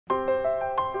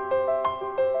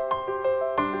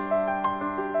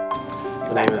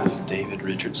My name is David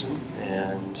Richardson,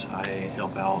 and I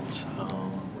help out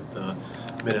with the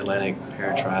Mid-Atlantic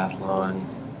Paratriathlon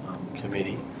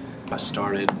committee. I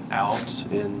started out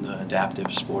in the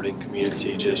adaptive sporting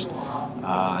community.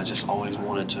 I just always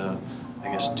wanted to,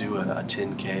 I guess, do a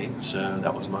 10K. So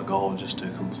that was my goal, just to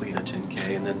complete a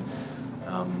 10K. And then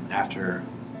after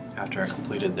I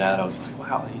completed that, I was like,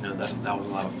 wow, that was a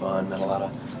lot of fun. Met a lot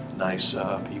of nice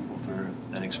people through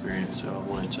that experience. So I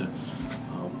wanted to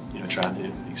try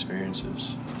new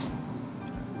experiences,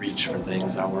 reach for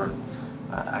things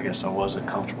I guess I wasn't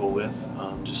comfortable with,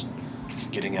 just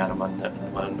getting out of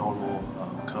my normal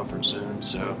comfort zone.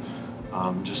 So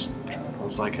I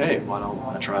was like, hey, why don't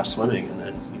I try swimming? And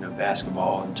then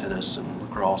basketball and tennis and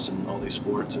lacrosse and all these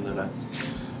sports. And then I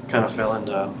kind of fell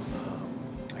into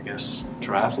I guess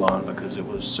triathlon, because it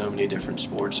was so many different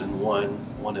sports in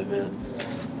one event.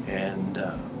 And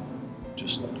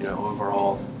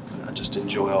overall, I just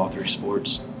enjoy all three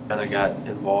sports. And I got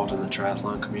involved in the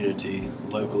triathlon community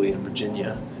locally in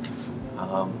Virginia,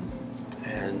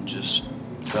 and just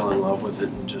fell in love with it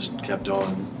and just kept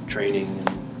on training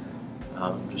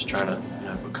and just trying to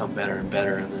become better and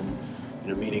better, and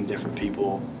then meeting different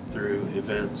people through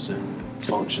events and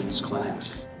functions,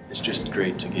 clinics. It's just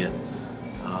great to get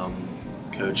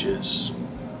coaches,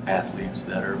 athletes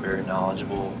that are very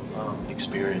knowledgeable,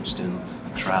 experienced in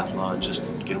triathlon, just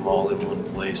get them all in one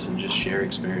place and just share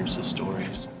experiences,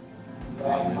 stories.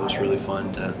 It was really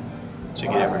fun to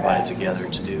get everybody together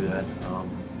to do that.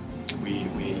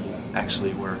 We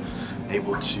actually were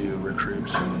able to recruit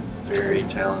some very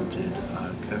talented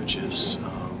coaches.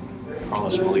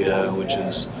 Carlos Melito, which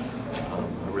is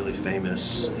a really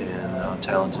famous and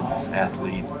talented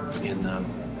athlete in the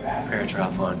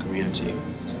Paratriathlon community,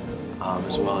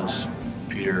 as well as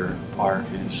Peter Park,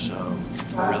 who's a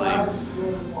really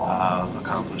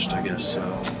accomplished, I guess,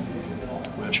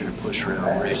 wheelchair push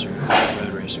road racer,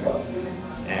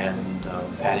 and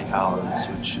Patty Collins,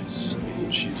 which is,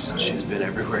 she's been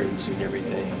everywhere and seen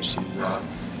everything. She's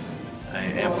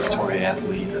an ambulatory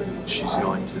athlete. She's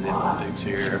going to the Olympics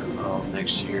here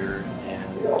next year,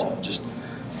 and just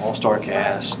all-star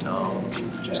cast.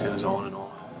 Just goes on and on.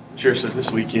 Sure. So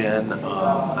this weekend,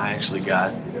 I actually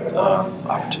got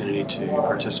opportunity to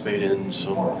participate in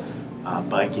some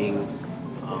biking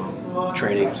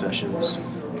training sessions,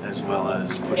 as well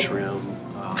as push rim,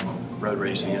 road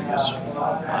racing, I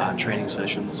guess, training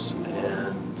sessions,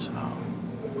 and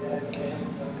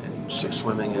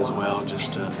swimming as well,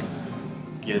 just to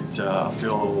get a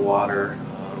feel of the water,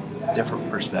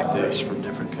 different perspectives from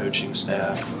different coaching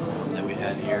staff that we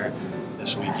had here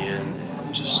this weekend,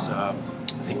 and just I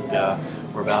think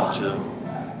we're about to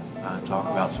talk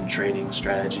about some training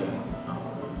strategy,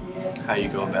 how you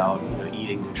go about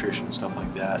eating, nutrition, stuff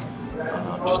like that.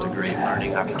 Just a great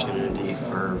learning opportunity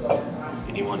for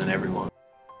anyone and everyone.